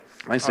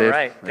Thanks, All Dave.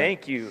 right,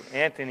 thank you,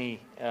 Anthony.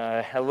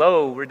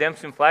 Hello,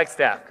 Redemption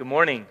Flagstaff. Good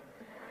morning.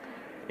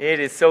 It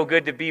is so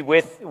good to be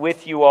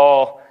with you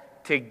all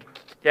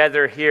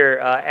together here.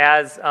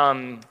 As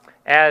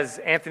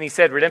Anthony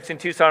said, Redemption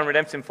Tucson and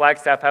Redemption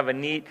Flagstaff have a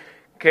neat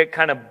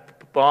kind of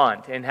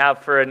bond and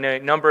have for a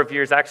number of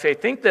years. Actually, I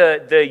think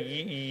the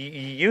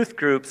youth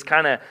groups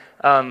kind of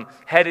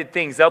headed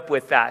things up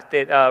with that.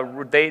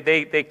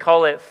 They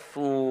call it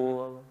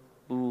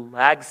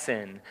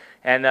Flagson.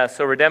 And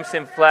so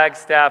Redemption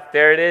Flagstaff,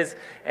 there it is,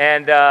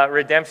 and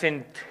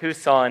Redemption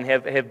Tucson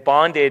have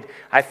bonded,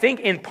 I think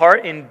in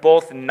part in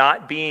both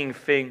not being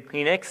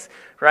Phoenix,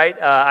 right?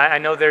 I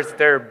know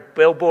their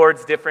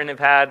billboards different have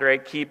had,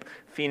 right? Keep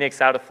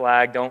Phoenix out of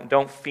flag,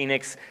 don't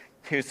Phoenix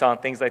Tucson,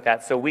 things like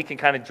that. So we can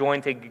kind of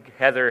join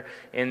together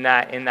in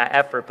that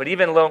effort. But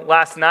even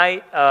last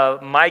night,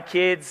 my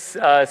kids,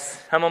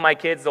 some of my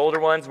kids, the older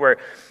ones, were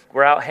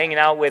out hanging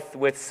out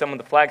with some of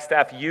the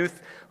Flagstaff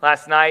youth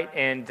last night,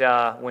 and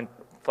when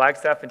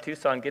Flagstaff and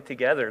Tucson get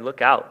together,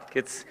 look out,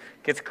 gets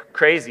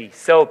crazy.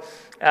 So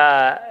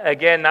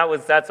again,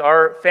 that's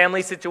our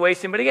family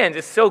situation. But again,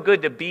 just so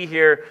good to be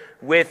here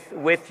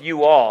with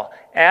you all.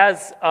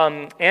 As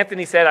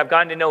Anthony said, I've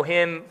gotten to know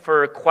him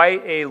for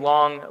quite a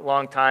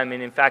long time.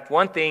 And in fact,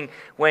 one thing,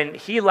 when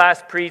he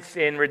last preached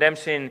in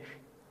Redemption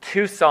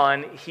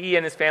Tucson, he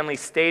and his family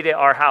stayed at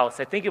our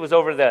house. I think it was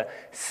over the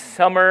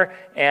summer,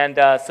 and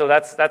so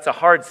that's a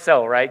hard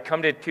sell, right?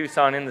 Come to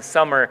Tucson in the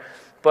summer.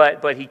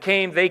 But they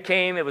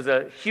came. It was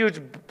a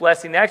huge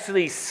blessing. They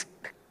actually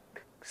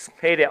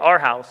stayed at our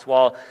house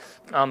while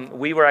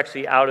we were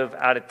actually out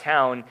of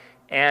town.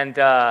 And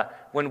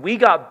when we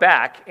got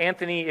back,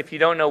 Anthony, if you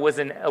don't know, was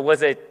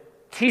a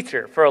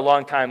teacher for a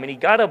long time, and he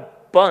got a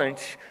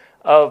bunch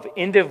of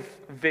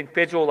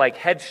individual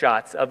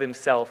headshots of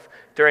himself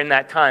during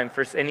that time.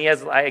 And he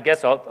has, I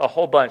guess, a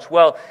whole bunch.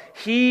 Well,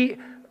 he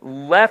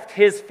left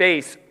his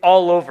face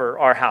all over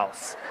our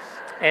house.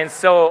 And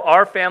so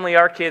our family,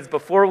 our kids,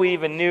 before we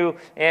even knew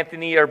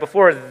Anthony, or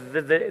before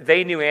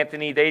they knew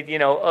Anthony, they'd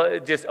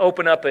just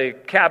open up a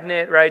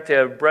cabinet, right,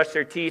 to brush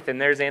their teeth, and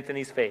there's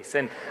Anthony's face.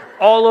 And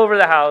all over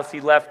the house,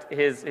 he left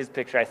his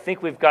picture. I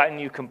think we've gotten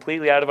you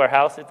completely out of our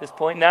house at this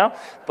point now,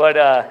 but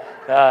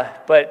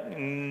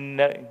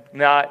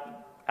not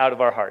out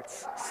of our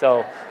hearts.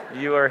 So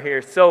you are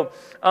here. So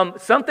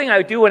something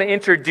I do want to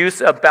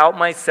introduce about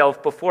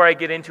myself before I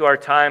get into our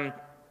time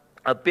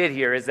a bit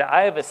here is that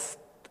I have a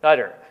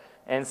stutter.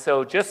 And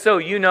so just so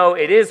you know,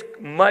 it is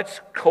much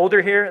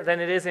colder here than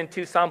it is in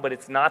Tucson, but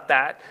it's not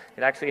that.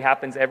 It actually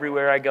happens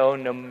everywhere I go,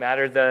 no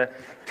matter the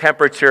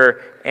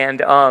temperature.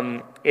 And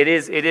it'll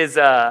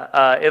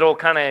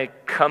kind of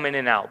come in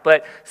and out.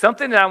 But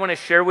something that I want to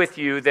share with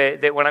you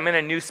that when I'm in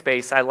a new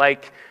space, I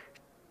like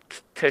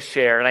to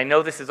share, and I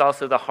know this is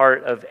also the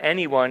heart of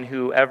anyone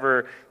who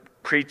ever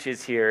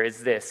preaches here,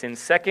 is this. In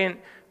 1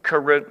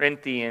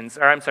 Corinthians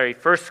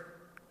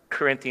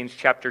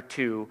chapter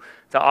 2,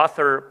 the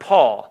author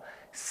Paul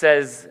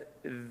says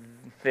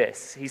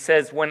this. He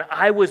says, "When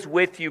I was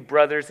with you,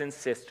 brothers and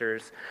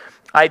sisters,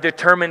 I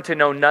determined to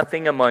know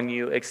nothing among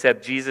you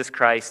except Jesus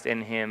Christ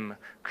and Him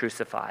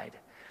crucified.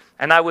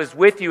 And I was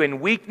with you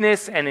in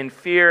weakness and in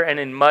fear and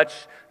in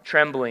much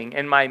trembling.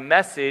 And my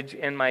message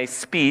and my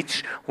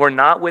speech were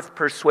not with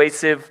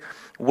persuasive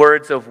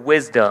words of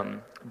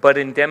wisdom, but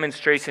in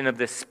demonstration of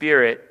the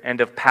Spirit and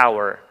of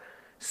power,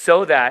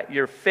 so that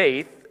your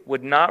faith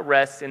would not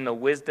rest in the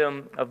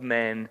wisdom of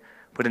men,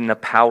 but in the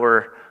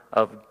power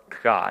of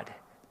God."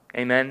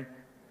 Amen?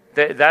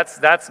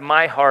 That's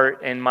my heart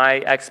and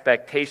my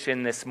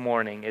expectation this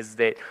morning, is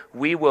that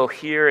we will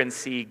hear and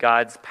see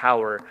God's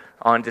power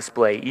on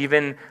display.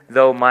 Even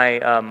though my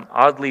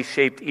oddly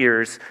shaped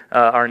ears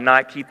are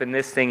not keeping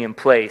this thing in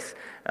place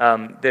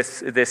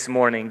this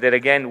morning, that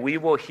again, we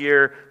will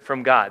hear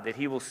from God, that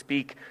He will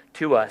speak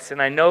to us.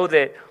 And I know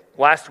that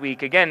last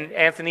week, again,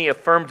 Anthony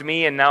affirmed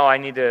me, and now I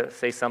need to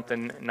say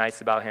something nice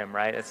about him,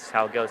 right? That's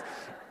how it goes.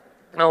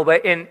 No,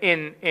 but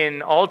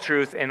in all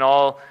truth, in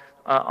all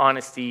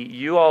honesty,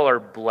 you all are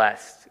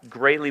blessed,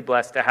 greatly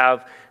blessed to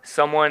have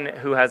someone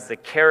who has the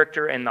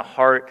character and the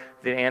heart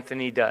that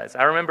Anthony does.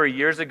 I remember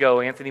years ago,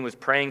 Anthony was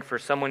praying for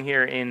someone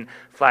here in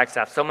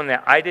Flagstaff, someone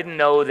that I didn't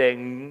know, that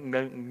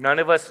none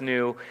of us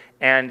knew,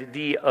 and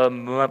the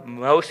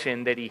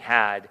emotion that he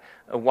had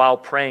while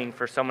praying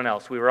for someone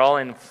else. We were all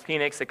in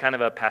Phoenix at kind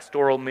of a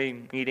pastoral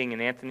meeting,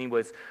 and Anthony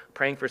was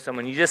praying for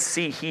someone. You just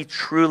see he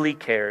truly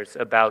cares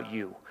about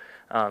you.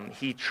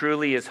 He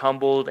truly is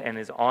humbled and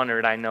is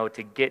honored, I know,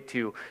 to get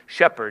to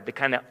shepherd, to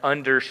kind of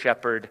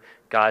under-shepherd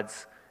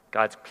God's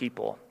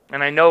people.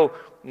 And I know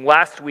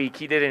last week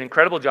he did an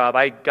incredible job.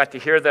 I got to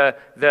hear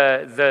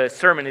the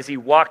sermon as he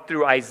walked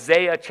through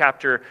Isaiah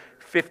chapter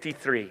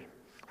 53.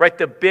 Right,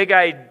 the big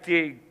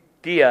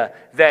idea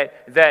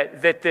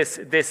that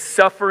this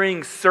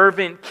suffering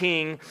servant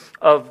king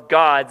of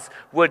God's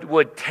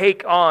would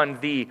take on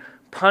the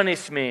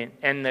punishment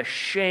and the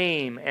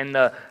shame and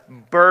the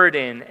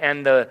burden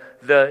and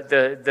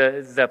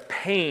the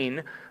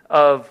pain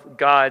of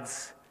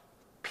God's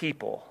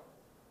people.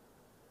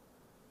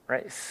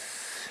 Right?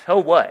 So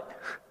what?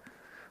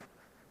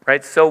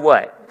 right? So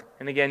what?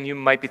 And again, you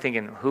might be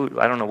thinking,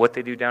 I don't know what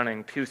they do down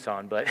in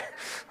Tucson, but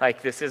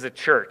like this is a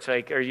church.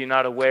 Like, are you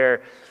not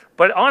aware?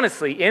 But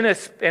honestly, in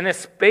a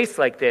space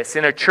like this,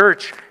 in a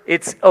church,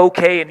 it's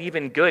okay and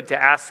even good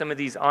to ask some of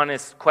these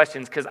honest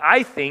questions, because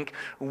I think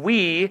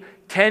we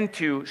tend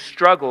to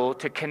struggle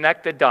to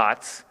connect the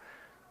dots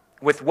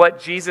with what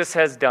Jesus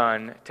has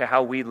done to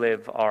how we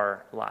live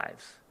our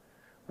lives.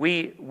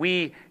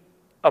 We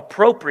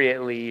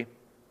appropriately,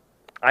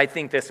 I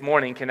think this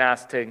morning, can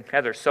ask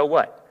together, so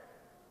what?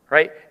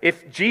 Right?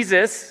 If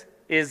Jesus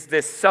is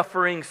this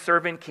suffering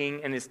servant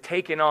king and is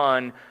taking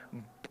on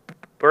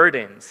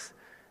burdens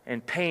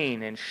and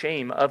pain and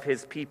shame of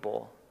his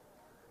people,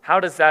 how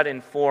does that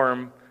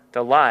inform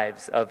the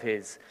lives of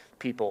his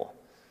people?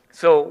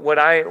 So what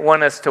I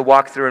want us to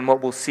walk through and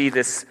what we'll see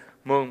this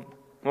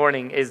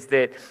morning is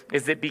that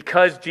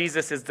because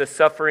Jesus is the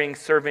suffering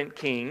servant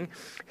king,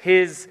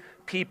 his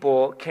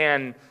people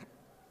can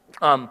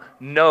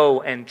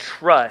know and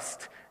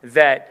trust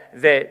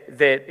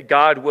that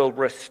God will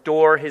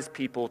restore his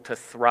people to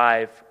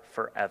thrive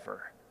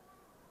forever.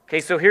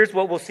 Okay, so here's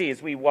what we'll see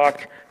as we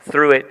walk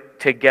through it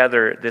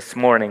together this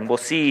morning. We'll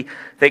see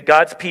that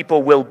God's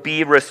people will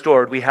be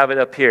restored. We have it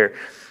up here.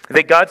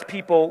 That God's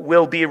people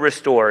will be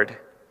restored.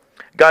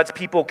 God's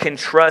people can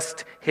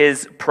trust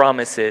his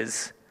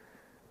promises.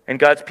 And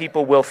God's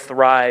people will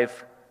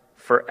thrive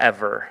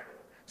forever.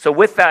 So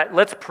with that,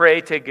 let's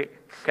pray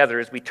together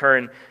as we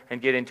turn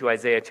and get into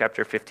Isaiah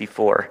chapter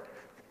 54.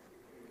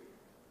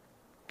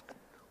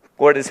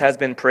 Lord, as has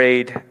been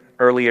prayed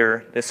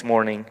earlier this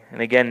morning,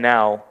 and again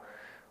now,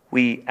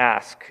 we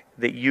ask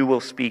that you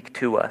will speak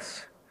to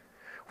us.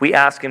 We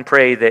ask and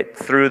pray that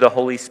through the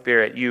Holy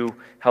Spirit, you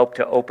help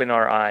to open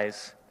our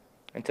eyes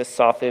and to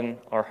soften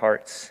our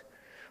hearts.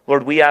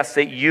 Lord, we ask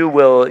that you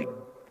will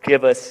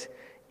give us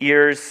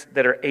ears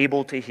that are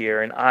able to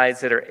hear and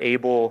eyes that are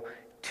able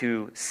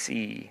to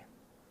see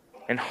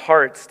and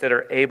hearts that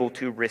are able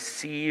to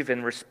receive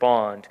and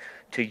respond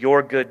to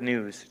your good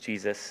news,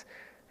 Jesus,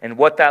 and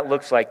what that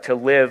looks like to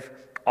live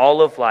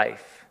all of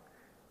life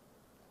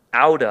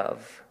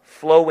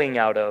flowing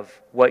out of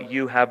what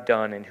you have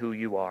done and who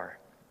you are.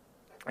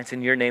 It's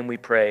in your name we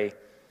pray.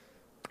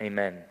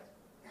 Amen.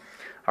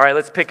 All right,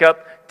 let's pick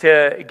up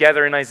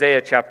together in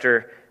Isaiah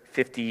chapter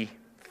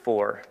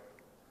 54.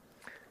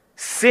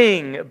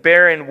 Sing,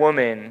 barren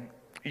woman,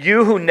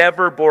 you who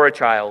never bore a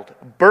child,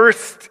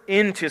 burst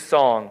into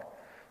song,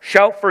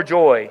 shout for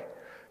joy,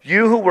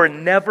 you who were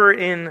never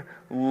in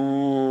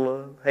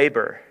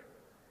labor,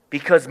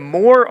 because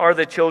more are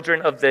the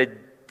children of the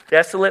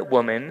desolate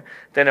woman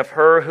than of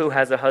her who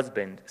has a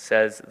husband,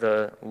 says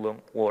the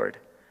Lord.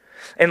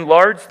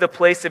 Enlarge the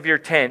place of your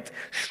tent,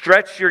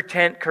 stretch your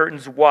tent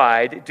curtains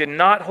wide, do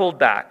not hold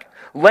back,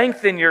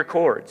 lengthen your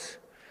cords,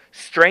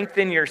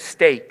 strengthen your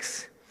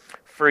stakes,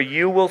 for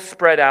you will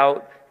spread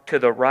out to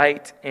the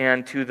right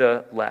and to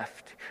the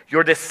left.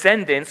 Your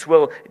descendants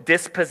will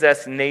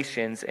dispossess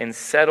nations and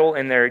settle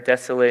in their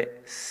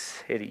desolate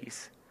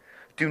cities.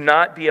 Do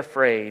not be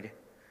afraid.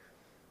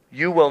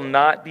 You will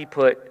not be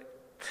put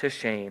to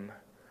shame.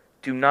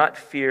 Do not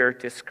fear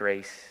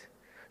disgrace.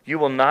 You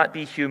will not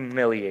be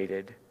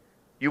humiliated.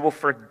 You will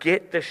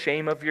forget the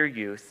shame of your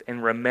youth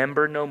and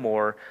remember no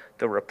more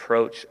the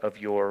reproach of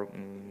your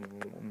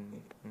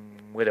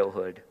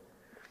widowhood.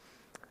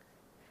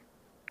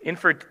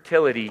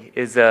 Infertility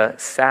is a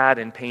sad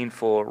and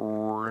painful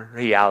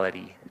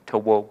reality to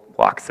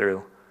walk through.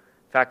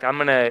 In fact, I'm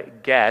going to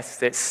guess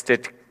that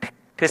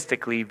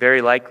statistically,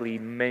 very likely,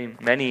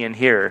 many in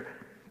here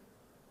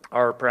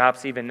are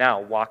perhaps even now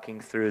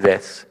walking through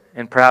this.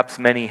 And perhaps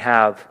many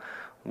have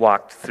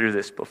walked through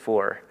this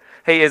before.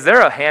 Hey, is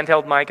there a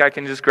handheld mic I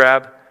can just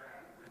grab?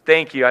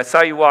 Thank you. I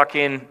saw you walk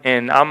in,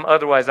 and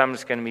otherwise I'm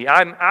just going to be.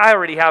 I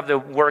already have the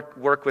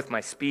work with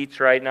my speech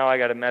right now. I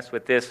got to mess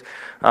with this.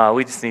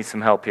 We just need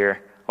some help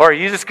here. Or are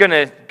you just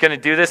gonna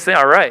do this thing?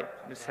 All right,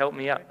 just help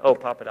me out. Oh,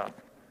 pop it off.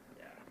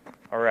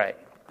 All right.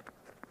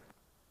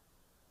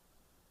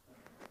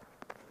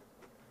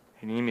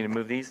 You need me to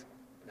move these?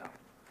 No.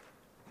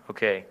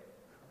 Okay.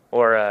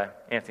 Or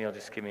Anthony will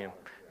just give me them.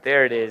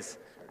 There it is.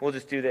 We'll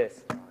just do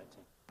this.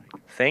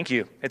 Thank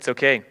you. It's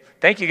okay.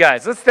 Thank you,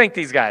 guys. Let's thank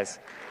these guys.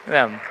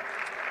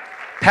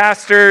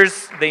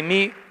 Pastors, they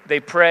meet, they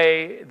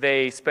pray,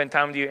 they spend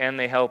time with you, and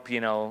they help,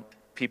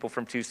 people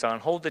from Tucson.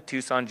 Hold the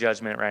Tucson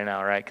judgment right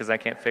now, right? Because I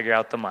can't figure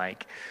out the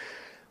mic.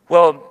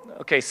 Well,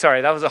 okay,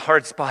 sorry. That was a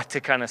hard spot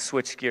to kind of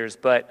switch gears.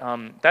 But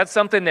that's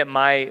something that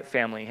my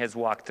family has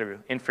walked through,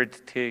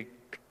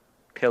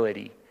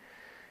 infertility.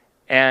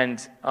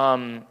 And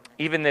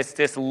even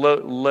this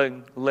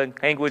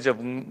language of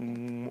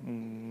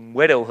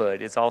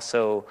widowhood is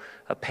also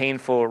a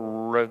painful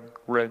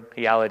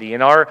reality.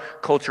 In our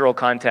cultural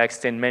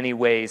context, in many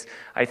ways,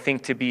 I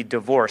think to be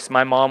divorced.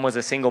 My mom was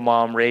a single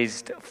mom,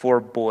 raised 4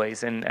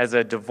 boys. And as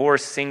a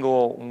divorced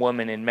single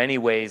woman, in many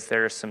ways,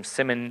 there are some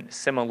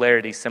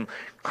similarities, some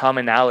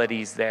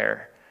commonalities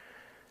there.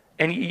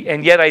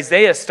 And yet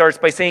Isaiah starts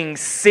by saying,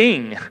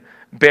 sing,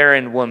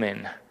 barren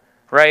woman.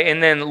 Right?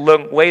 And then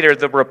look later,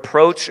 the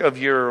reproach of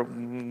your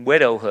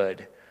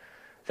widowhood.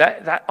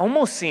 That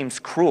almost seems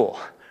cruel,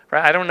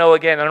 right? I don't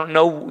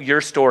know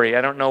your story.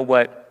 I don't know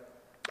what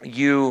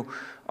you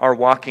are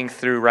walking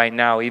through right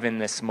now, even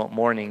this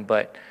morning,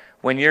 but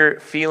when you're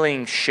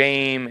feeling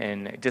shame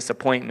and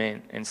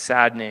disappointment and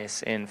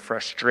sadness and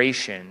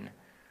frustration,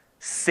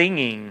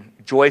 singing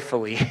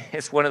joyfully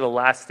is one of the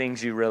last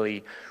things you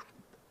really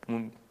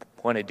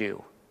want to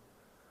do.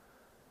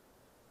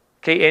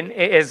 Okay, and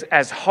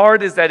as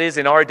hard as that is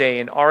in our day,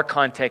 in our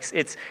context,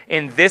 it's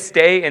in this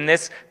day, in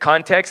this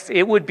context,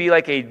 it would be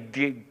like a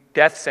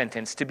death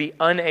sentence to be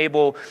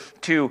unable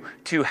to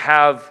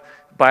have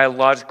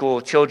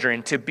biological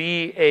children, to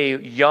be a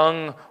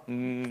young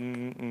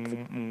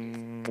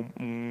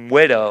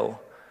widow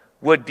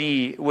would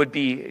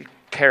be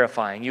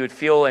terrifying. You would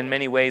feel in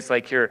many ways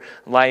like your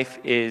life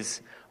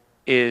is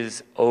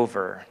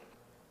over.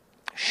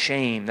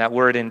 Shame, that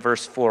word in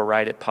verse 4,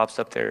 right? It pops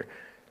up there.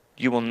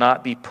 You will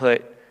not be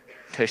put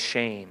to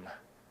shame.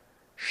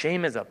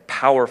 Shame is a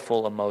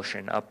powerful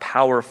emotion, a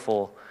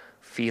powerful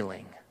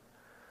feeling.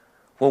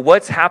 Well,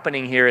 what's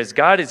happening here is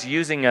God is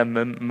using a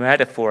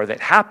metaphor that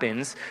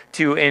happens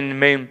to, in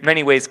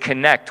many ways,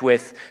 connect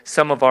with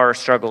some of our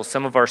struggles,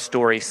 some of our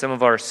stories, some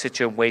of our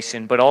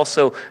situation, but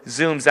also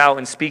zooms out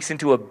and speaks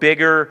into a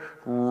bigger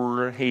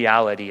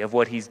reality of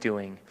what he's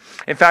doing.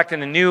 In fact, in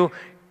the New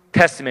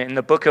Testament, in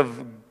the book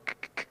of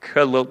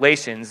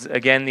Galatians,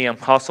 again, the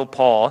Apostle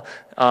Paul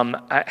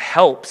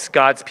helps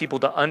God's people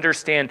to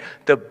understand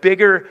the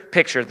bigger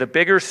picture, the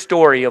bigger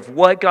story of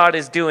what God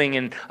is doing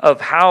and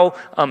of how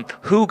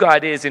who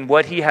God is and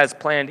what he has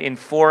planned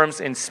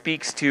informs and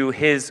speaks to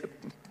his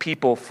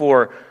people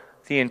for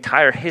the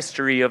entire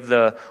history of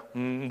the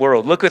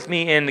world. Look with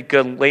me in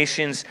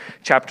Galatians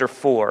chapter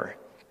 4.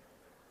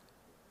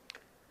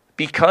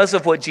 Because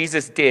of what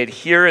Jesus did,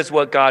 here is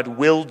what God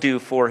will do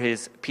for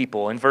his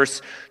people. In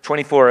verse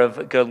 24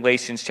 of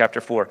Galatians chapter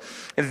 4,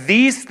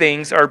 these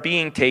things are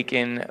being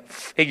taken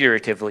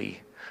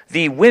figuratively.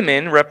 The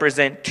women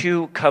represent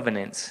two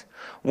covenants.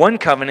 One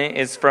covenant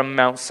is from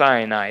Mount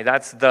Sinai.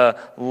 That's the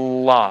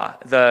law,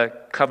 the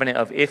covenant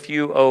of if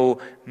you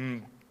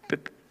obey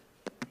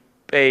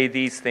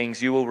these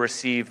things, you will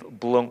receive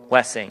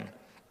blessing.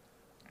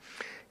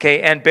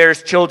 Okay, and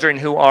bears children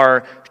who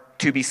are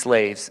to be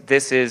slaves.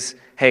 This is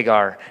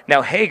Hagar.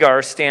 Now,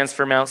 Hagar stands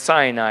for Mount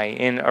Sinai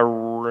in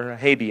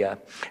Arabia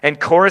and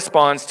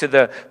corresponds to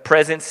the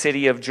present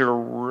city of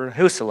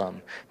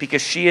Jerusalem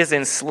because she is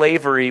in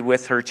slavery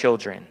with her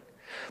children.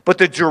 But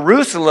the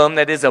Jerusalem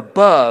that is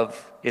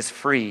above is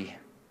free,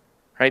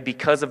 right?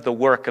 Because of the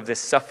work of this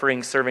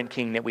suffering servant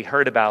king that we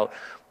heard about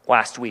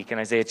last week in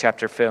Isaiah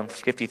chapter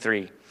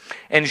 53.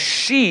 And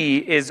she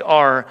is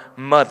our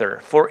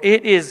mother, for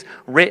it is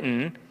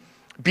written,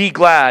 be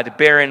glad,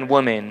 barren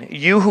woman,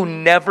 you who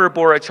never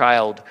bore a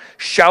child.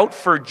 Shout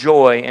for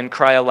joy and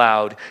cry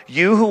aloud,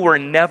 you who were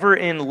never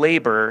in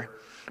labor,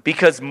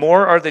 because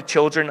more are the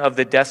children of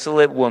the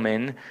desolate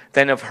woman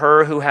than of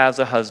her who has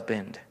a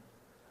husband.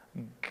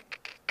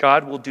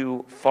 God will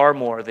do far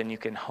more than you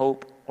can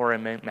hope or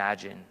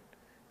imagine.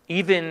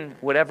 Even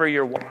whatever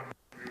you're walking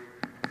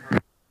through.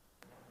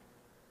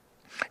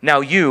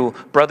 Now you,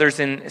 brothers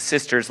and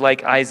sisters,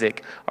 like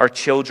Isaac, are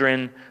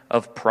children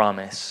of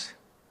promise.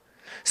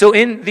 So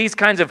in these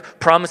kinds of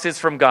promises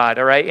from God,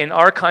 all right, in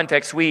our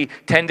context, we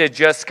tend to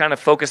just kind of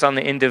focus on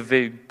the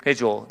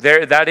individual.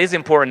 That is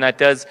important. That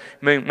does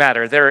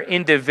matter. There are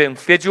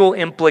individual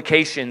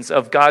implications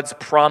of God's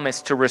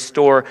promise to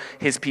restore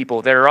his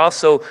people. There are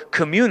also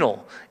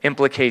communal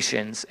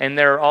implications, and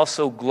there are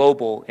also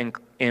global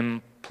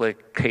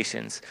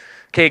implications.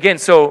 Okay, again,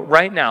 so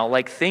right now,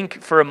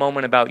 think for a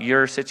moment about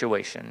your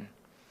situation,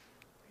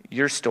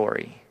 your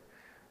story,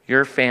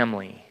 your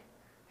family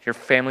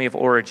of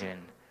origin.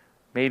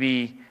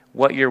 Maybe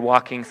what you're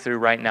walking through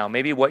right now.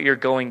 Maybe what you're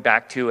going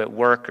back to at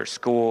work or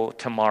school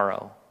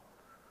tomorrow.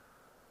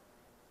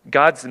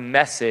 God's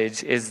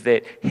message is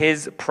that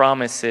his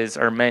promises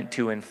are meant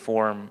to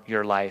inform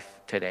your life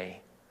today.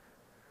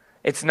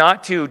 It's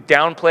not to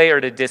downplay or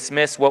to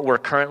dismiss what we're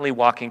currently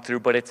walking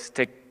through, but it's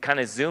to kind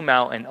of zoom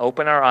out and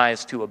open our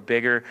eyes to a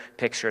bigger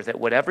picture that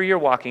whatever you're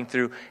walking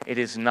through, it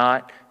is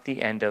not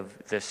the end of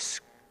the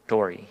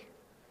story.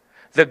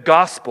 The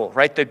gospel,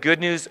 right, the good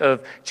news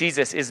of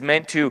Jesus is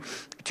meant to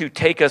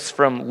take us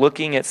from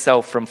looking at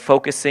self, from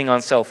focusing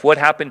on self. What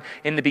happened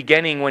in the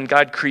beginning when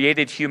God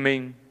created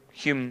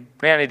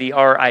humanity,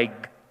 our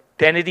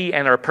identity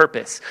and our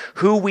purpose,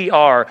 who we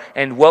are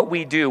and what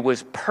we do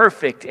was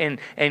perfect and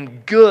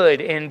good,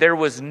 and there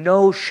was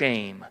no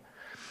shame.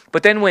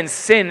 But then when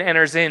sin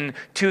enters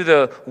into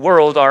the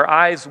world, our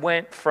eyes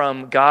went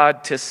from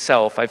God to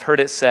self. I've heard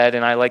it said,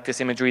 and I like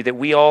this imagery, that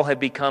we all have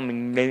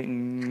become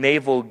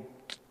navel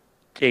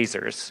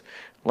gazers,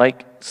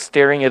 like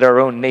staring at our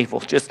own navel,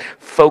 just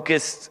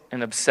focused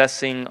and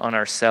obsessing on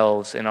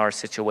ourselves and our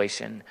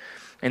situation.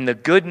 And the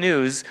good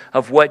news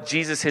of what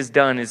Jesus has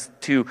done is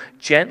to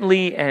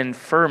gently and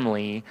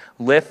firmly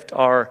lift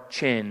our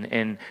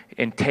chin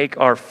and take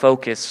our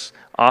focus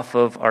off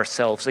of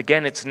ourselves.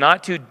 Again, it's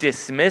not to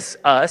dismiss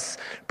us,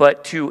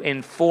 but to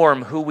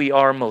inform who we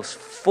are most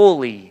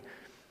fully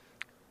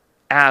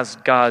as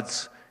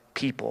God's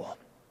people.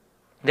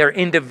 There are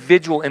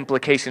individual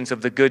implications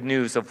of the good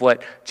news of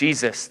what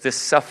Jesus, this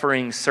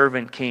suffering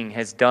servant king,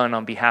 has done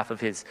on behalf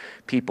of his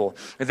people.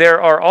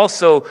 There are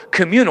also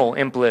communal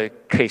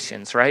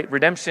implications, right?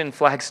 Redemption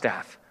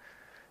Flagstaff.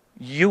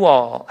 You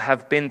all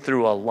have been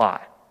through a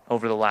lot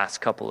over the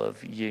last couple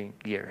of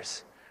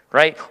years,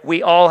 right?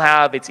 We all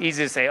have. It's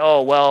easy to say,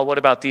 oh, well, what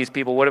about these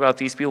people? What about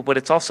these people? But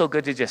it's also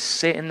good to just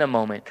sit in the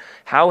moment.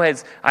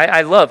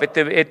 I love at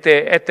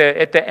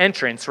the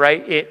entrance,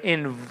 right? It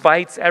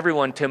invites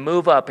everyone to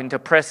move up and to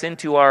press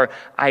into our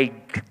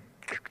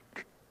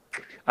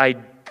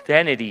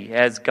identity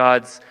as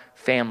God's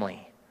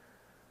family,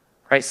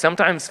 right?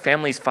 Sometimes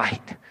families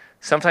fight.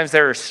 Sometimes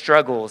there are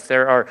struggles.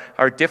 There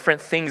are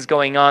different things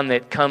going on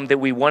that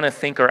we want to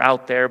think are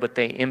out there, but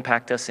they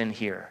impact us in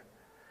here.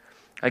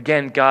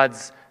 Again,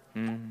 God's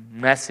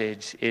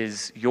message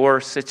is your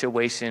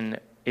situation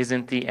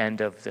isn't the end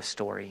of the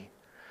story.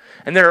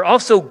 And there are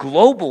also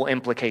global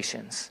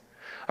implications.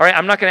 All right,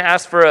 I'm not going to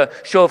ask for a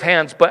show of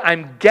hands, but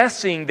I'm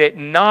guessing that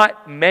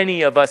not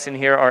many of us in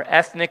here are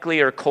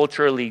ethnically or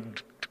culturally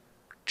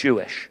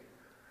Jewish.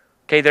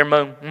 Okay, there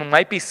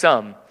might be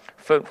some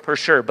for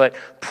sure, but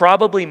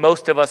probably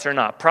most of us are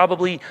not.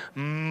 Probably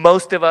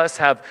most of us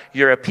have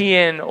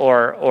European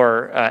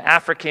or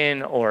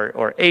African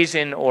or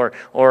Asian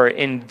or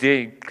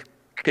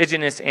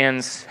indigenous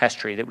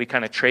ancestry that we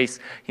kind of trace,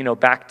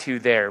 back to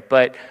there.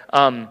 But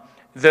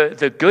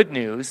the good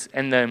news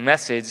and the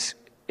message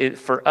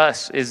for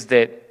us is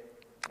that,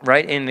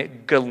 right,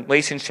 in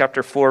Galatians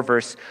chapter 4,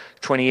 verse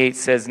 28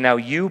 says, "Now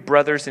you,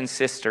 brothers and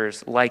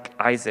sisters, like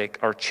Isaac,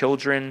 are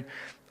children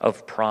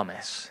of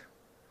promise."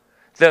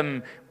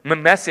 The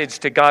message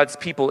to God's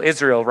people,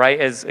 Israel, right,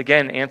 as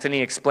again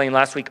Anthony explained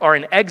last week, are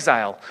in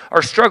exile,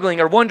 are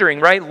struggling, are wondering,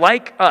 right,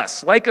 like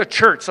us, like a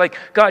church, like,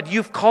 God,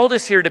 you've called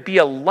us here to be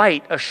a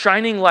light, a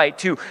shining light,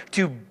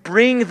 to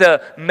bring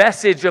the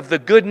message of the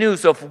good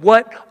news of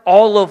what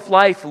all of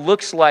life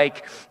looks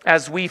like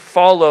as we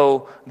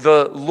follow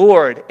the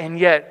Lord. And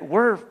yet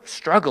we're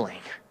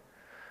struggling.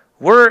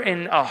 We're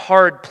in a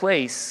hard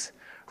place,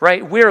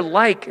 right? We're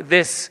like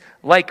this,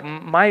 like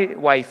my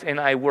wife and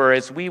I were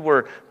as we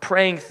were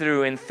praying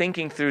through and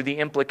thinking through the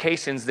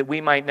implications that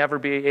we might never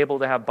be able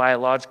to have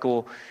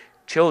biological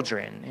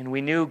children. And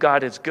we knew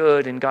God is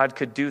good and God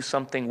could do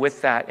something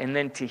with that. And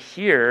then to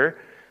hear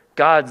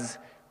God's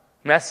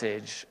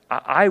message,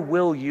 I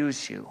will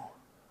use you.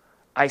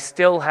 I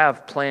still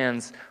have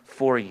plans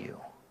for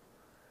you.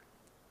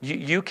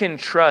 You can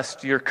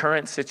trust your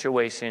current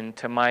situation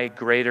to my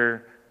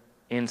greater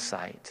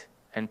insight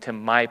and to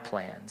my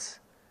plans.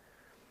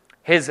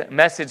 His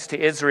message to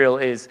Israel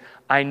is,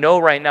 I know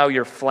right now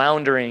you're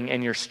floundering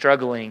and you're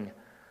struggling,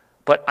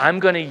 but I'm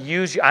going to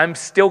use you. I'm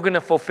still going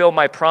to fulfill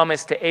my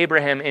promise to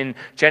Abraham in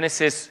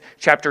Genesis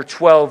chapter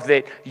 12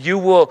 that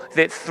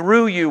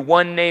through you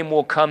one name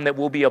will come that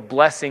will be a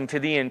blessing to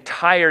the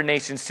entire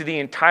nations, to the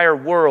entire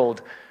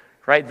world.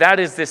 Right? That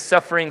is this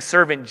suffering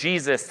servant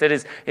Jesus that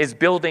is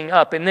building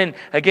up. And then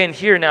again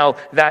here now,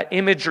 that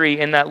imagery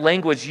and that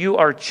language, you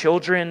are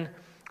children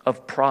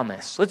of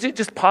promise. Let's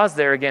just pause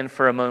there again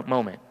for a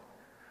moment.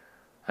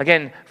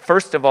 Again,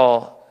 first of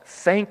all,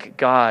 thank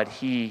God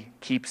he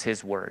keeps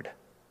his word.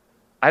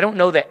 I don't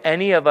know that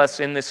any of us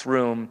in this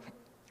room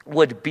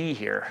would be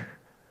here.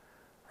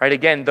 Right?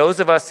 Again, those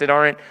of us that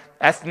aren't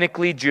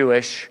ethnically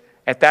Jewish,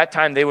 at that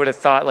time they would have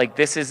thought like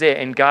this is it,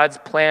 and God's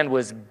plan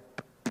was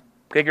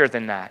bigger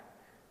than that.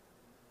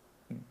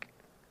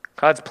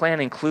 God's plan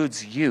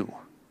includes you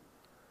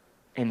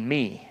and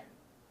me.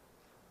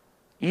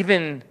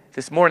 Even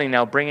this morning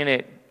now, bringing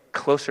it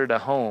closer to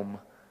home,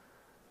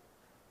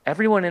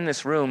 everyone in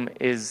this room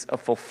is a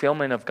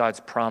fulfillment of God's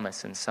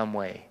promise in some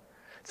way.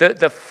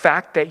 The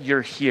fact that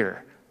you're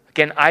here,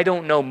 again, I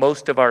don't know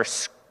most of our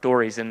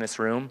stories in this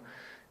room.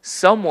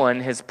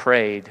 Someone has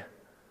prayed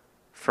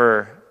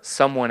for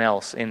someone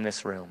else in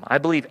this room. I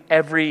believe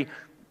every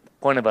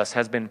one of us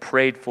has been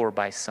prayed for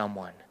by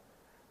someone.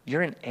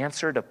 You're an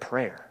answer to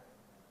prayer,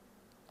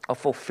 a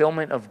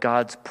fulfillment of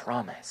God's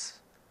promise.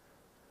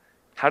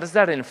 How does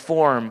that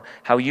inform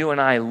how you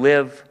and I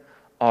live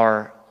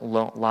our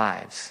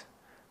lives?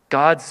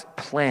 God's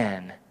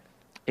plan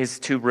is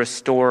to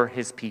restore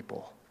his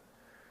people.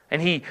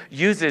 And he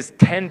uses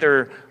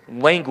tender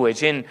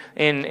language. In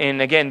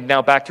again,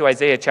 now back to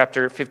Isaiah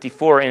chapter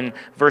 54, in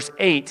verse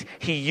 8,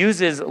 he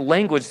uses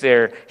language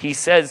there. He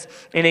says,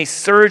 "In a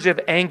surge of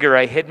anger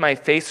I hid my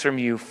face from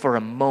you for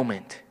a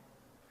moment.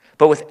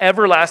 But with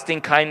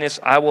everlasting kindness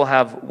I will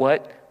have"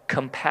 what?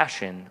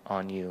 "Compassion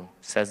on you,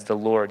 says the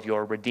Lord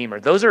your Redeemer."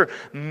 Those are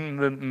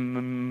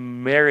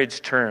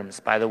marriage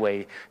terms, by the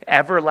way.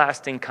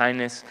 Everlasting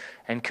kindness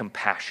and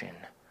compassion.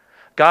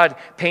 God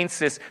paints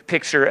this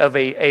picture of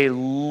a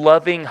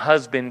loving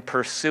husband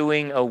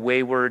pursuing a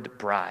wayward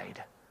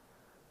bride.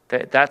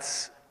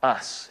 That's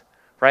us,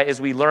 right?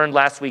 As we learned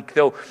last week,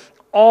 though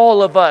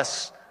all of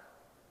us,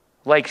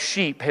 like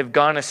sheep, have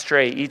gone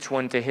astray, each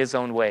one to his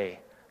own way,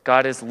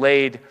 God has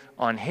laid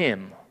on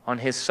him on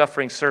his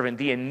suffering servant,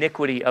 the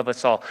iniquity of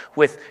us all.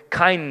 With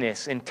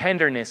kindness and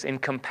tenderness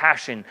and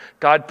compassion,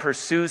 God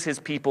pursues his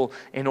people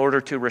in order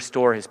to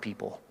restore his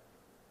people.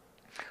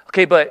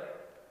 Okay, but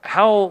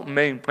how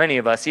many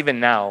of us, even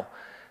now,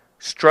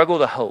 struggle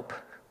to hope?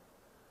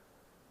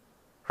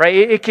 Right?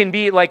 It can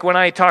be like when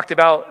I talked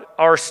about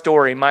our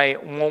story, my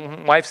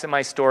wife's and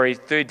my story,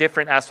 through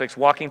different aspects,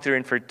 walking through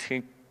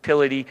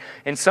infertility.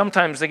 And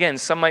sometimes, again,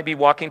 some might be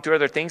walking through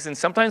other things. And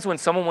sometimes when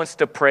someone wants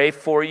to pray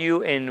for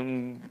you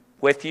and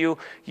with you,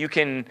 you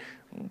can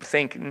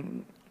think,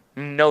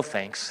 no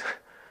thanks.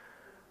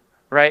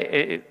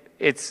 Right?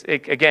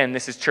 Again,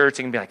 this is church.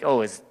 It can be like,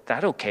 oh, is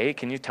that okay?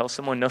 Can you tell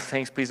someone, no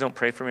thanks, please don't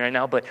pray for me right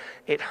now? But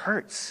it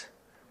hurts.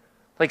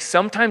 Like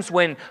sometimes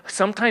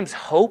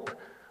hope,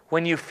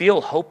 when you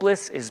feel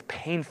hopeless, is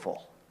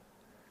painful.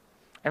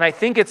 And I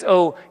think it's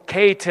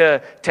okay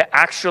to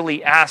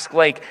actually ask,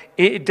 like,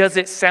 does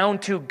it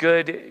sound too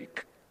good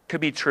to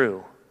be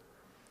true?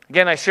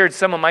 Again, I shared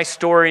some of my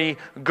story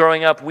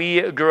growing up.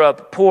 We grew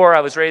up poor. I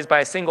was raised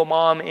by a single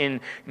mom. In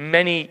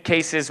many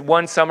cases,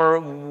 one summer,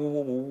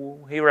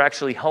 we were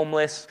actually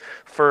homeless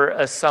for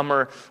a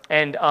summer.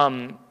 And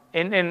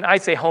I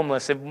say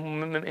homeless, it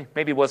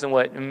maybe wasn't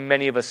what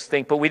many of us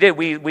think, but we did.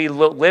 We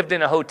lived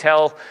in a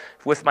hotel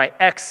with my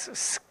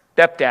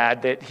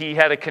ex-stepdad that he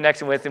had a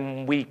connection with,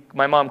 and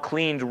my mom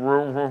cleaned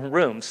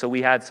rooms, so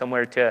we had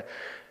somewhere to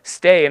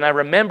stay. And I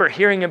remember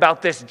hearing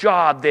about this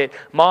job that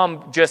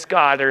mom just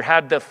got or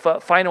had the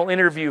final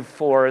interview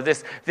for,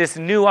 this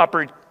new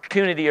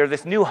opportunity or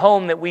this new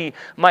home that we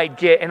might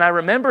get. And I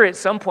remember at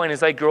some point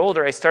as I grew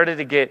older, I started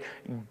to get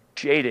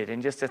jaded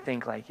and just to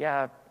think like,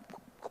 yeah,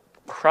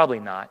 probably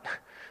not.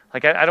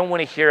 Like, I don't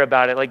want to hear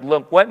about it. Like,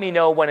 look, let me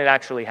know when it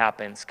actually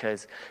happens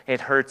because it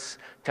hurts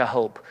to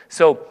hope.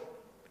 So,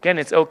 again,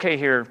 it's okay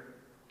here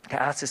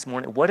to ask this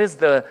morning, what is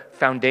the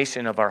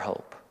foundation of our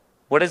hope?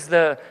 What is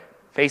the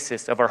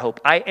basis of our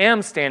hope? I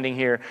am standing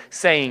here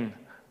saying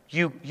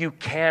you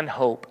can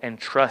hope and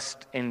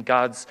trust in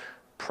God's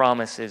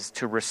promises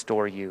to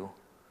restore you,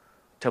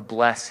 to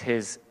bless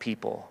his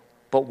people.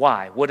 But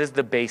why? What is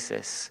the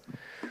basis?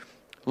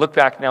 Look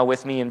back now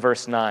with me in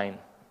verse 9.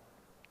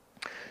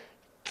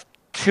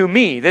 To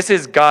me, this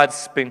is God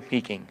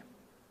speaking.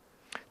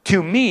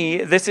 To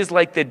me, this is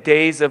like the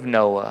days of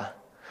Noah,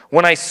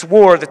 when I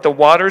swore that the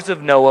waters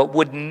of Noah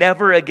would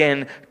never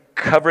again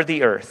cover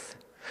the earth.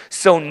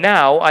 So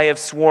now I have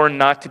sworn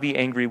not to be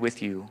angry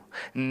with you,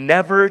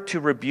 never to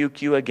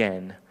rebuke you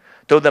again.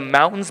 Though the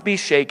mountains be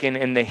shaken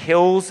and the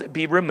hills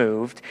be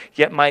removed,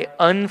 yet my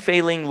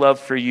unfailing love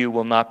for you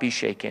will not be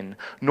shaken,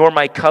 nor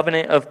my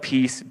covenant of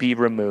peace be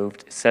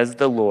removed, says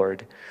the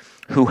Lord,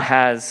 who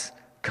has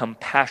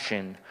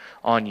compassion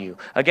on you.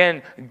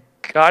 Again,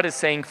 God is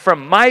saying,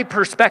 from my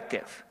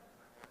perspective,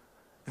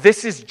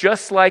 this is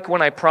just like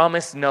when I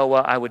promised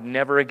Noah I would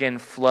never again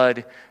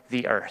flood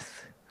the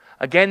earth.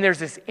 Again, there's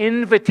this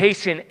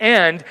invitation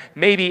and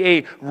maybe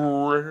a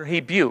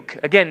rebuke.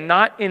 Again,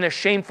 not in a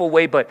shameful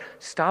way, but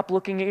stop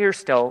looking at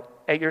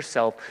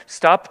yourself.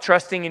 Stop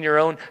trusting in your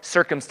own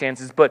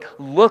circumstances, but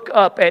look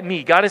up at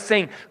me. God is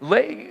saying,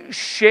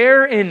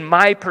 share in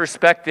my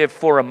perspective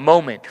for a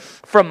moment.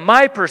 From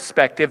my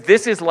perspective,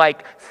 this is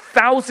like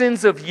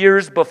thousands of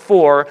years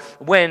before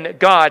when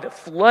God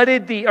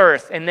flooded the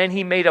earth and then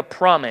he made a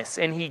promise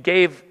and he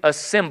gave a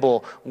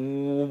symbol.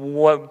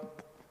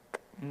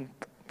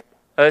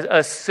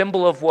 A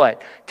symbol of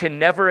what? To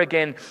never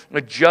again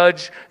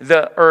judge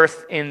the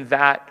earth in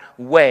that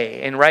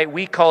way. And right,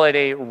 we call it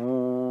a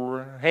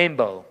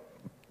rainbow.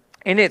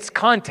 In its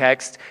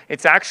context,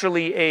 it's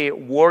actually a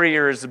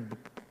warrior's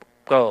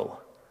bow.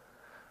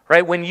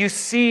 Right? When you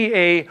see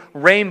a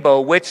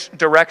rainbow, which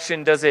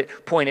direction does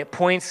it point? It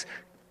points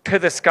to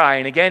the sky.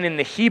 And again, in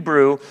the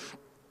Hebrew,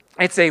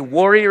 it's a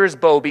warrior's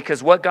bow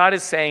because what God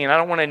is saying, and I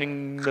don't want to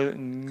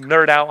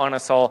nerd out on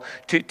us all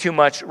too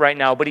much right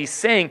now, but he's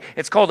saying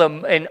it's called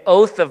an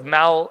oath of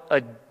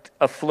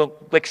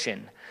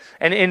affliction.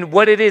 And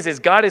what it is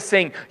God is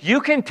saying,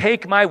 you can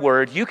take my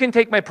word, you can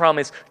take my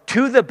promise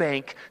to the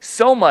bank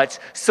so much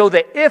so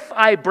that if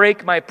I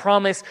break my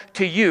promise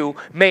to you,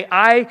 may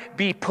I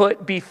be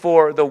put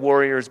before the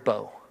warrior's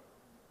bow.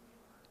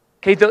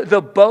 Okay,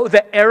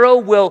 the arrow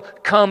will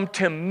come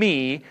to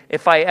me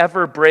if I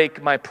ever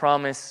break my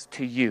promise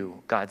to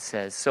you, God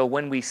says. So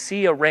when we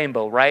see a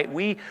rainbow, right?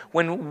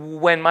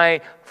 When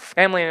my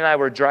family and I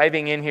were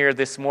driving in here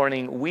this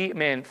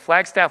morning,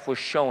 Flagstaff was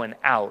showing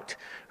out,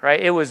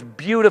 right? It was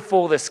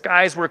beautiful. The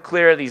skies were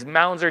clear. These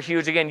mountains are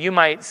huge. Again, you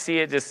might see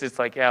it it's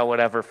like, yeah,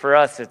 whatever. For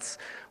us,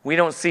 we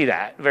don't see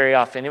that very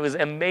often. It was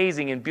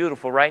amazing and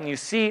beautiful, right? And you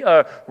see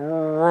a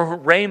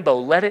rainbow.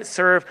 Let it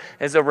serve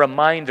as a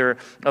reminder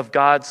of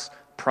God's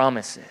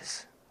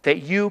promises,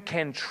 that you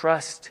can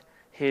trust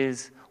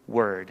his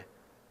word.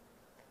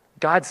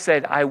 God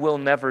said, I will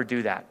never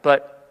do that.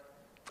 But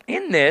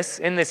in this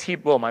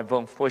Hebrew, my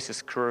voice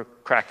is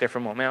cracked there for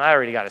a moment. Man, I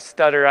already got a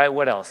stutter.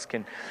 What else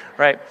can,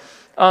 right?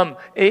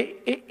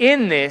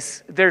 In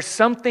this, there's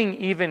something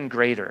even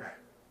greater.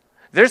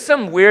 There's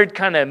some weird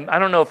kind of, I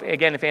don't know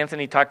if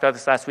Anthony talked about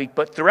this last week,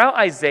 but throughout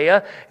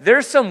Isaiah,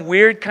 there's some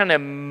weird kind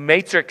of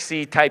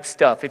matrixy type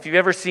stuff. If you've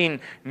ever seen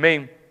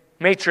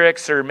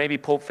Matrix or maybe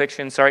Pulp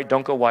Fiction, sorry,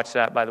 don't go watch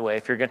that, by the way,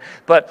 if you're going to.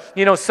 But,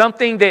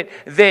 something that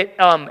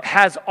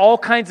has all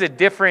kinds of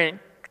different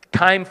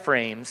time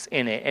frames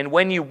in it. And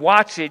when you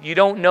watch it, you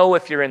don't know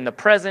if you're in the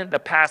present, the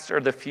past, or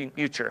the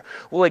future.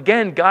 Well,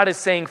 again, God is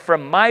saying,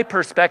 from my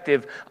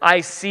perspective,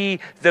 I see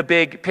the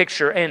big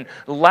picture. And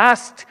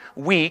last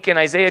week in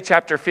Isaiah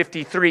chapter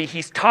 53,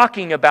 he's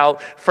talking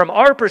about, from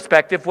our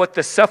perspective, what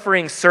the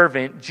suffering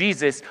servant,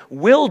 Jesus,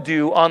 will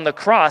do on the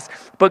cross.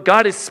 But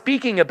God is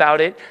speaking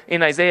about it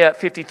in Isaiah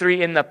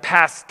 53 in the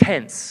past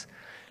tense.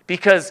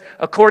 Because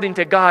according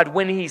to God,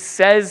 when he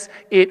says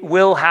it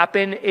will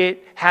happen,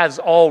 it has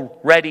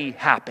already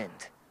happened.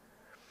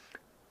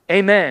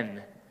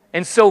 Amen.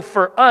 And so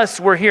for us,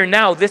 we're here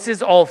now. This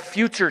is all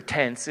future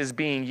tense is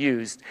being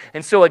used.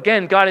 And so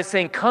again, God is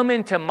saying, come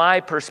into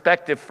my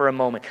perspective for a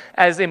moment.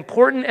 As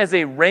important as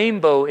a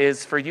rainbow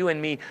is for you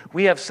and me,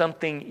 we have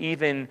something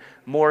even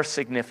more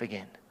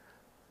significant.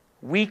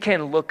 We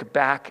can look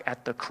back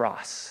at the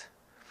cross.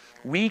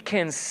 We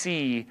can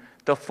see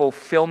the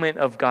fulfillment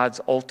of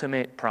God's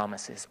ultimate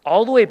promises.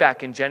 All the way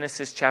back in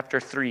Genesis chapter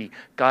 3,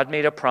 God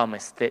made a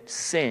promise that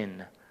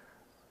sin,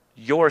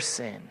 your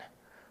sin,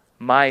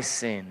 my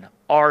sin,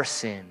 our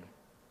sin,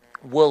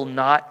 will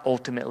not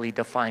ultimately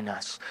define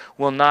us,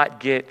 will not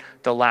get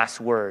the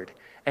last word.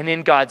 And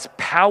in God's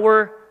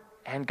power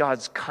and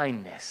God's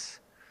kindness,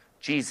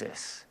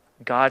 Jesus,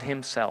 God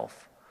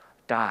himself,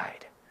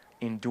 died,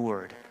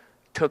 endured,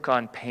 took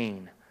on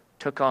pain,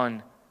 took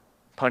on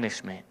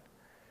punishment,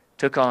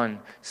 took on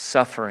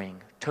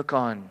suffering, took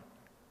on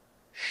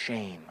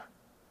shame.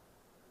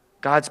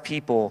 God's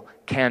people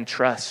can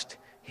trust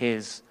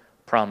his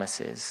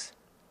promises.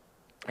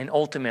 And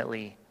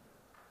ultimately,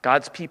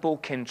 God's people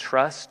can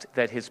trust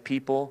that his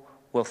people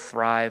will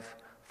thrive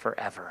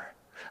forever.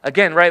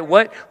 Again, right?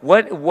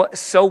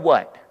 So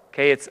what?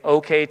 Okay, it's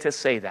okay to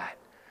say that.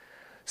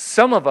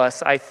 Some of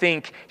us, I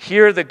think,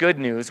 hear the good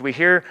news. We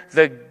hear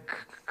the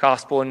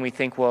gospel and we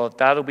think, well,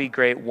 that'll be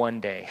great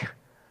one day.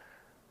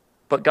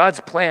 But God's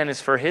plan is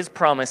for his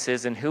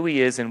promises and who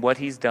he is and what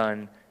he's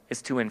done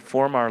is to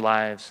inform our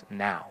lives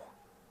now,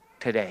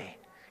 today.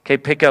 Okay,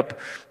 pick up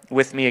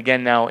with me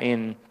again now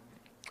in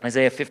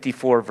Isaiah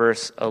 54,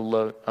 verse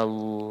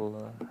 11.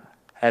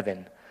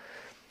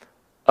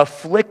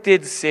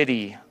 Afflicted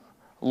city,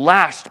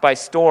 lashed by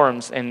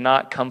storms and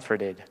not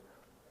comforted,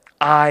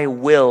 I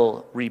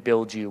will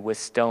rebuild you with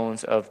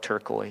stones of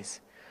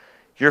turquoise,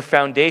 your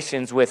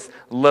foundations with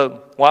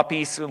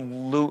lapis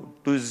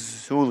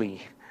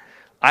lazuli.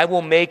 I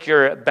will make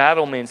your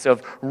battlements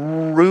of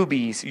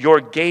rubies, your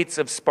gates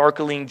of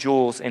sparkling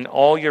jewels, and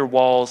all your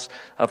walls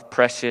of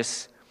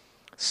precious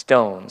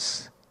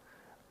stones.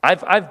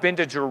 I've been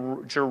to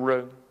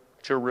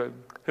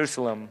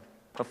Jerusalem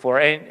before.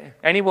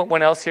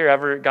 Anyone else here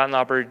ever gotten the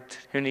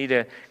opportunity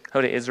to go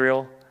to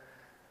Israel?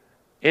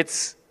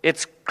 It's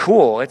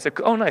cool.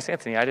 Oh, nice,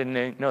 Anthony. I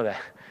didn't know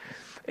that.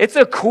 It's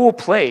a cool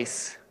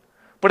place,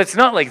 but it's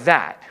not like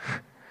that.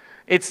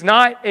 It's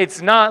not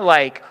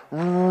like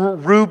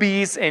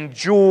rubies and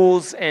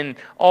jewels and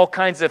all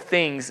kinds of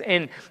things.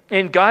 And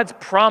God's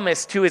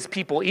promise to his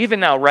people, even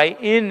now,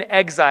 right, in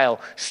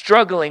exile,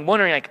 struggling,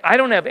 wondering, like, I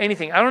don't have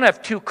anything. I don't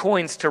have 2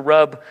 coins to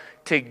rub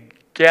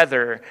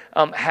together.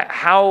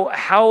 How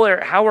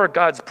are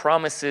God's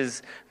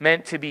promises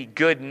meant to be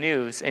good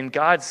news? And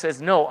God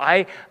says, no,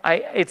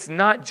 it's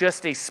not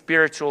just a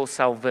spiritual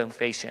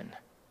salvation.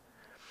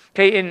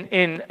 Okay,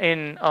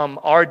 in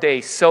our day,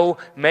 so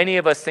many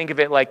of us think of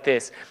it like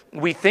this.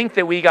 We think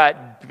that we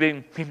got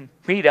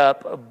beat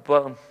up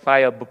by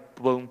a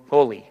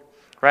bully,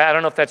 right? I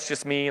don't know if that's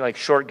just me, like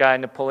short guy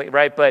Napoleon,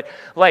 right? But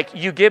like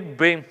you get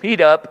beat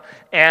up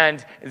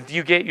and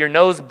you get your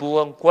nose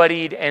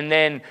bloodied, and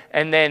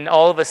then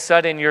all of a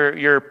sudden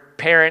your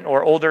parent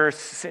or older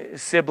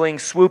sibling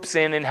swoops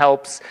in and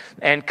helps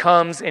and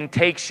comes and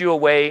takes you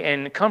away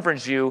and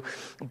comforts you.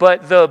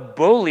 But the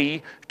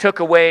bully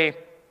took away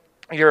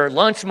your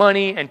lunch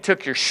money and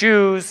took your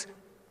shoes,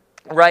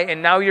 right?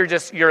 And now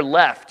you're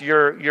left.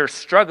 You're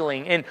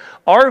struggling. And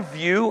our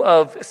view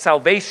of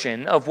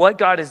salvation, of what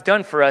God has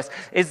done for us,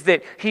 is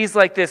that he's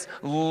like this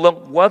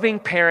loving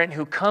parent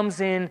who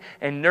comes in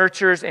and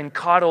nurtures and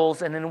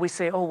coddles. And then we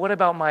say, oh, what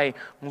about my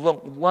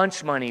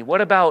lunch money?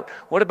 What about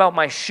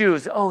my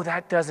shoes? Oh,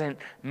 that doesn't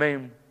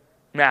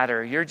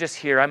matter. You're just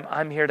here.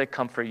 I'm here to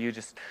comfort you.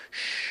 Just,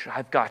 shh,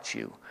 I've got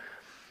you.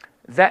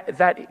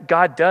 That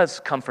God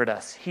does comfort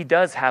us. He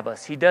does have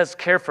us. He does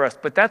care for us.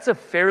 But that's a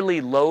fairly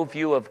low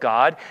view of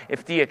God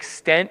if the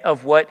extent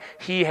of what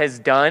he has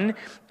done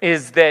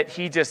is that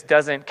he just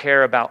doesn't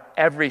care about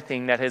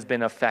everything that has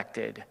been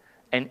affected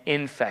and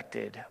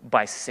infected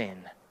by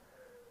sin,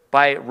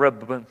 by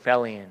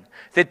rebellion.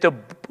 That the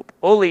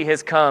bully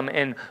has come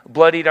and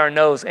bloodied our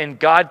nose, and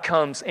God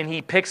comes and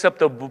he picks up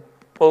the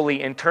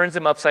bully and turns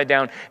him upside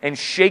down and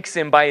shakes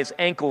him by his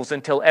ankles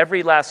until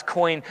every last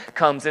coin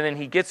comes. And then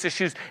he gets the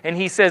shoes and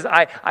he says,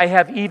 I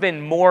have even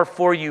more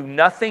for you.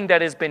 Nothing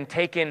that has been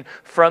taken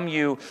from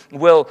you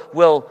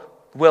will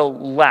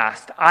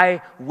last.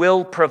 I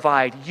will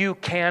provide. You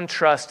can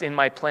trust in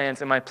my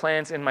plans, and my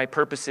plans and my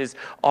purposes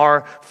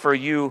are for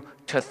you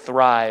to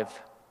thrive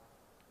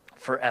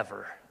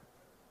forever.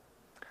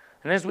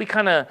 And as we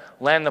kind of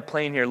land the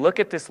plane here, look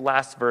at this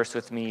last verse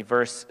with me,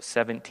 verse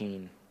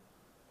 17.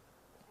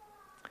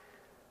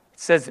 It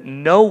says,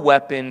 no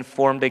weapon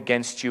formed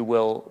against you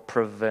will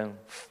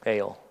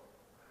prevail,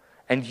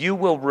 and you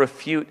will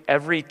refute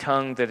every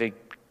tongue that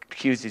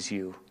accuses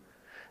you.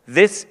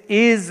 This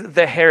is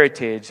the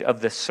heritage of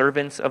the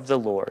servants of the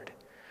Lord,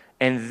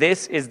 and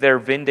this is their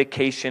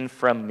vindication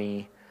from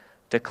me,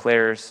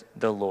 declares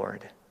the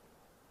Lord.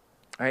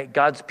 All right,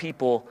 God's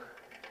people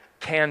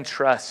can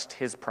trust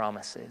his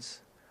promises.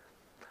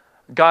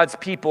 God's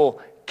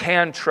people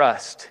can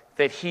trust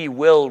that he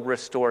will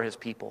restore his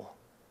people.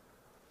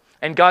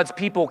 And God's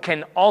people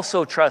can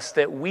also trust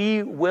that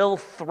we will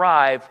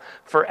thrive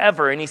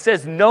forever. And he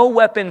says, no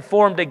weapon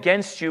formed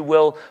against you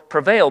will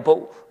prevail.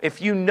 But if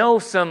you know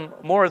some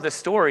more of the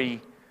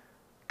story,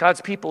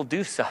 God's people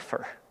do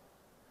suffer.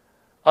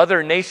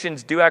 Other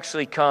nations do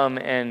actually come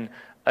and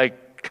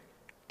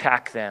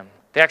attack them.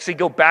 They actually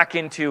go back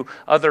into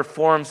other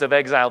forms of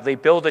exile. They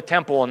build a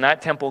temple, and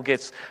that temple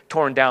gets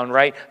torn down,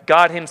 right?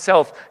 God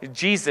himself,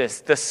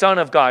 Jesus, the Son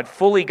of God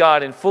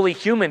and fully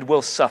human,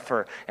 will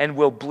suffer and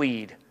will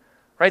bleed,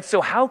 right?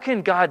 So how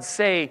can God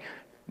say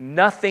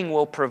nothing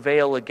will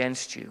prevail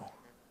against you?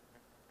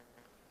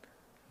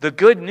 The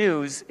good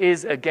news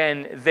is,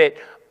 again, that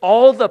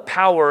all the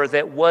power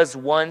that was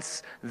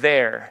once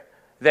there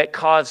that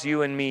caused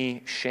you and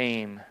me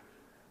shame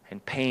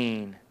and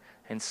pain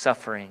and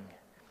suffering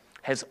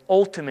has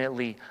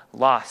ultimately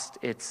lost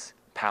its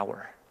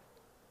power.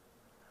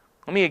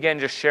 Let me again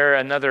just share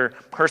another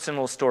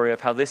personal story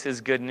of how this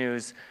is good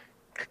news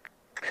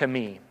to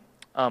me.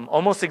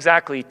 Almost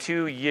exactly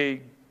 2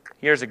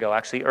 years ago,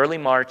 actually early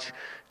March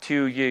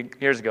 2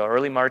 years ago,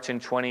 early March in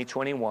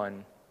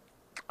 2021,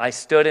 I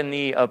stood in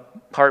the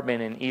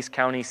apartment in East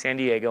County, San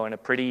Diego, in a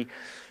pretty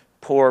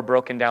poor,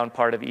 broken down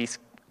part of East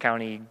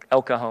County,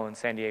 El Cajon,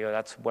 San Diego.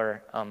 That's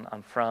where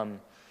I'm from.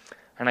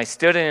 And I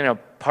stood in an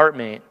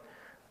apartment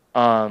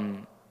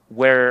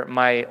where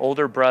my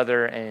older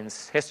brother and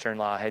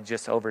sister-in-law had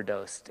just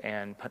overdosed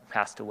and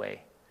passed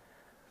away.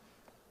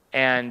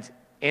 And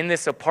in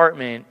this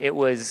apartment, it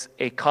was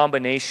a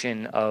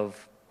combination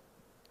of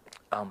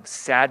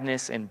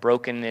sadness and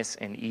brokenness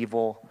and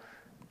evil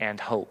and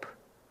hope.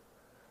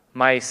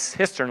 My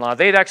sister-in-law,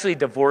 they'd actually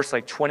divorced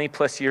like 20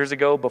 plus years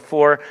ago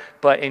before,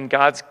 but in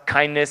God's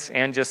kindness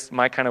and just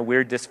my kind of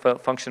weird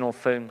dysfunctional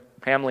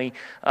family,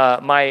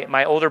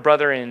 my older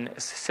brother and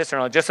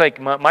sister-in-law, just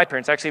like my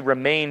parents, actually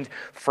remained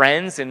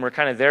friends and were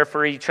kind of there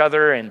for each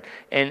other.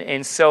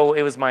 And so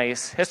it was my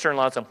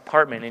sister-in-law's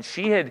apartment, and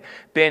she had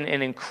been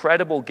an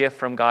incredible gift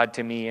from God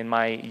to me in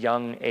my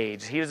young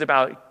age. He was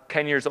about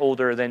 10 years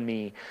older than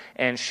me,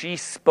 and she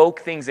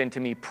spoke things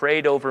into me,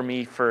 prayed over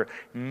me for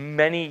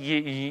many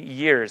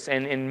years,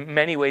 and in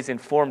many ways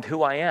informed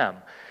who I am.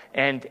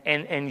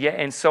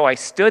 And so I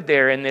stood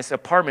there in this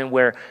apartment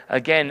where,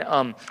 again,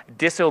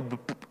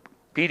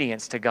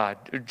 disobedience to God,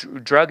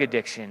 drug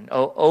addiction,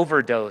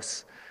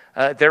 overdose.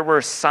 There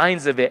were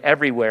signs of it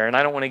everywhere, and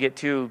I don't want to get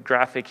too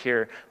graphic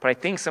here, but I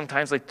think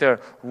sometimes like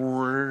the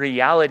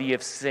reality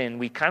of sin,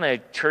 we kind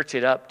of church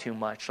it up too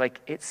much.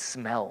 Like it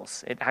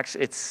smells.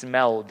 It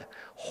smelled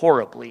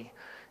horribly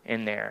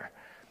in there.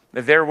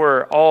 There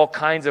were all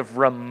kinds of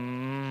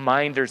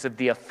reminders of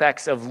the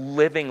effects of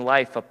living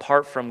life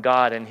apart from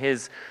God and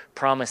his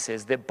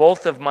promises that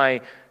both of my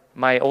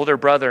older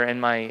brother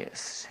and my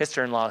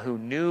sister-in-law, who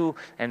knew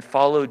and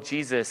followed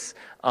Jesus,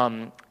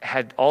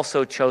 had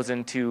also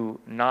chosen to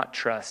not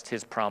trust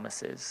his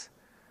promises.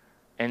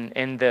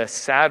 And the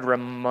sad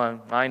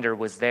reminder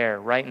was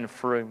there right in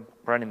front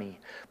of me.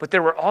 But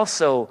there were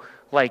also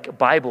like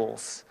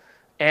Bibles,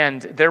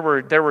 and there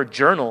were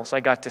journals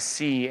I got to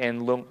see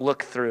and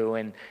look through.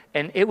 And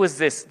it was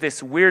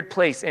this weird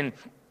place. And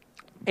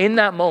in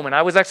that moment,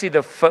 I was actually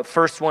the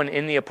first one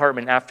in the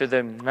apartment after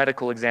the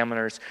medical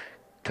examiners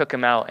took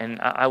him out, and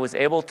I was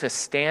able to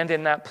stand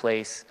in that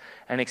place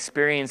and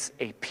experience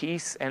a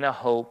peace and a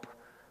hope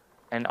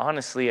and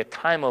honestly a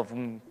time of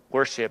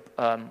worship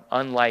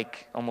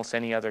unlike almost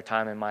any other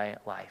time in my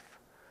life.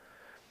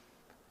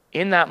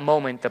 In that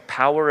moment, the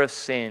power of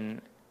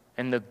sin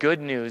and the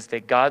good news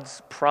that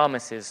God's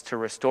promises to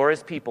restore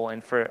his people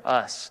and for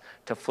us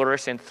to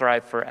flourish and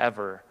thrive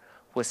forever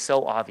was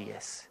so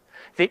obvious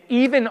that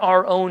even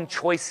our own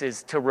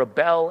choices to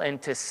rebel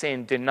and to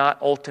sin did not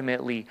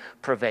ultimately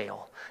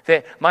prevail.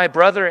 That my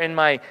brother and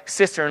my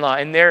sister-in-law,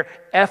 in their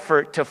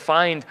effort to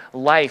find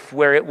life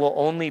where it will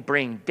only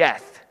bring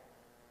death,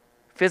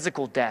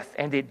 physical death,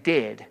 and it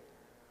did,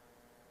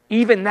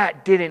 even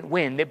that didn't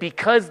win. That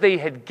because they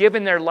had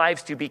given their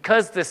lives to,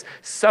 because this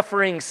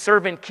suffering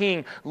servant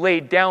king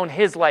laid down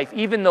his life,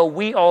 even though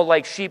we all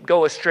like sheep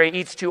go astray,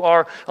 each to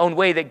our own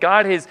way, that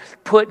God has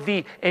put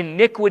the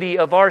iniquity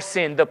of our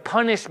sin, the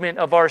punishment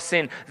of our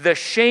sin, the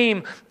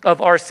shame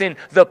of our sin,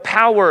 the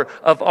power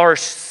of our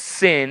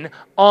sin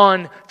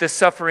on the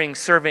suffering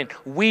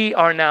servant. We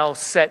are now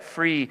set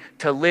free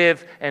to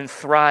live and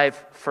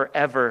thrive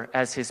forever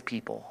as his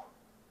people.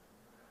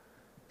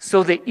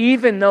 So that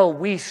even though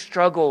we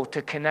struggle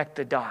to connect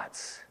the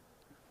dots,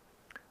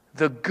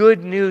 the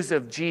good news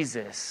of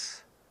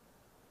Jesus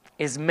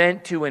is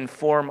meant to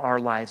inform our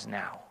lives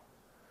now.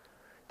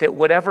 That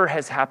whatever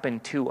has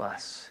happened to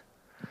us,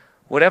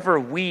 whatever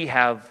we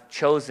have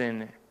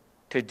chosen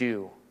to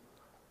do,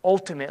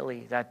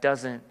 ultimately that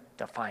doesn't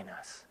define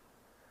us.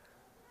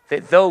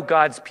 That though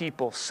God's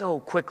people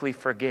so quickly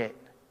forget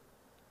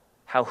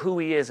how who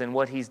he is and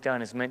what he's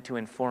done is meant to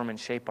inform and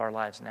shape our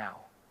lives now.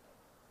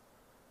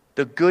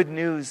 The good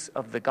news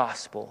of the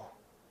gospel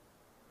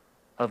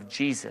of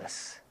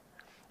Jesus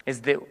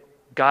is that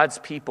God's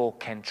people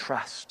can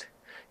trust,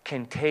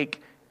 can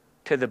take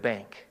to the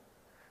bank,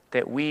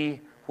 that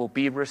we will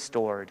be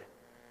restored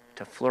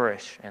to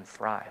flourish and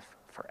thrive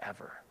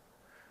forever.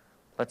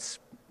 Let's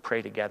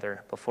pray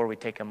together before we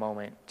take a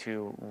moment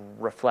to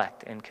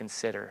reflect and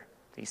consider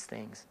these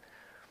things.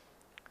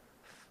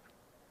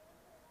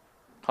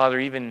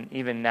 Father,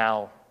 even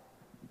now,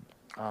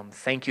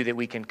 thank you that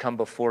we can come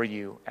before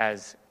you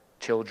as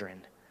children,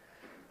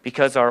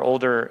 because our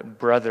older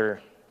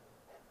brother,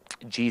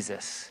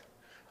 Jesus,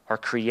 our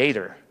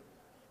Creator,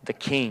 the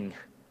King,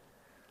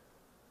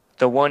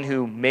 the one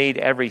who made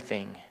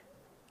everything,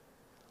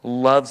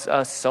 loves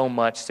us so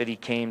much that he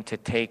came to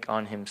take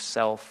on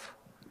himself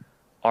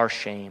our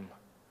shame,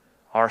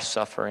 our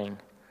suffering,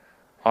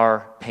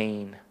 our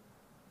pain.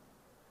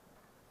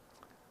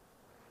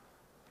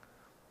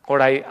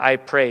 Lord, I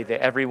pray that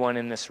everyone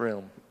in this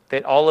room,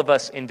 that all of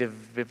us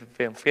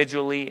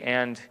individually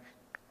and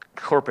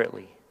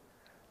corporately,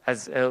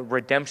 as a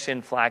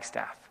redemption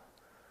flagstaff,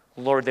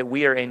 Lord, that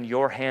we are in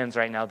your hands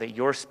right now, that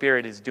your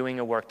Spirit is doing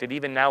a work, that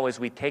even now as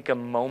we take a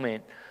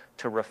moment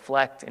to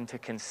reflect and to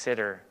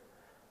consider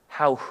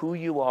how who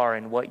you are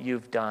and what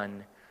you've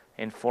done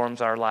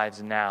informs our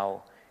lives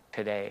now,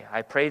 today.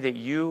 I pray that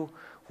you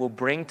will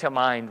bring to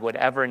mind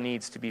whatever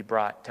needs to be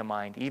brought to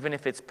mind, even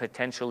if it's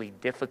potentially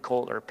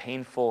difficult or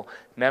painful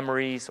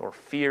memories or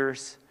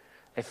fears.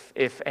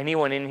 If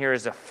anyone in here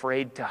is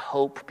afraid to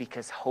hope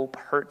because hope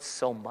hurts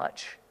so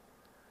much,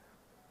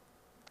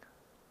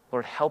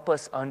 Lord, help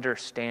us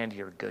understand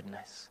your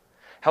goodness.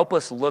 Help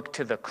us look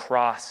to the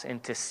cross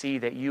and to see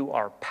that you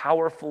are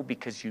powerful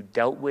because you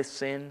dealt with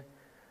sin,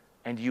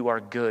 and you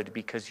are good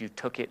because you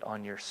took it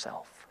on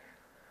yourself.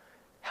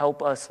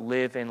 Help us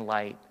live in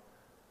light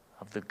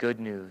of the good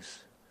news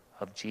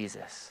of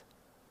Jesus,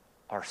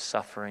 our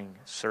suffering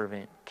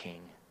servant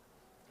King.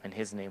 In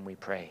his name we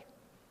pray.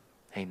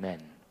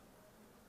 Amen.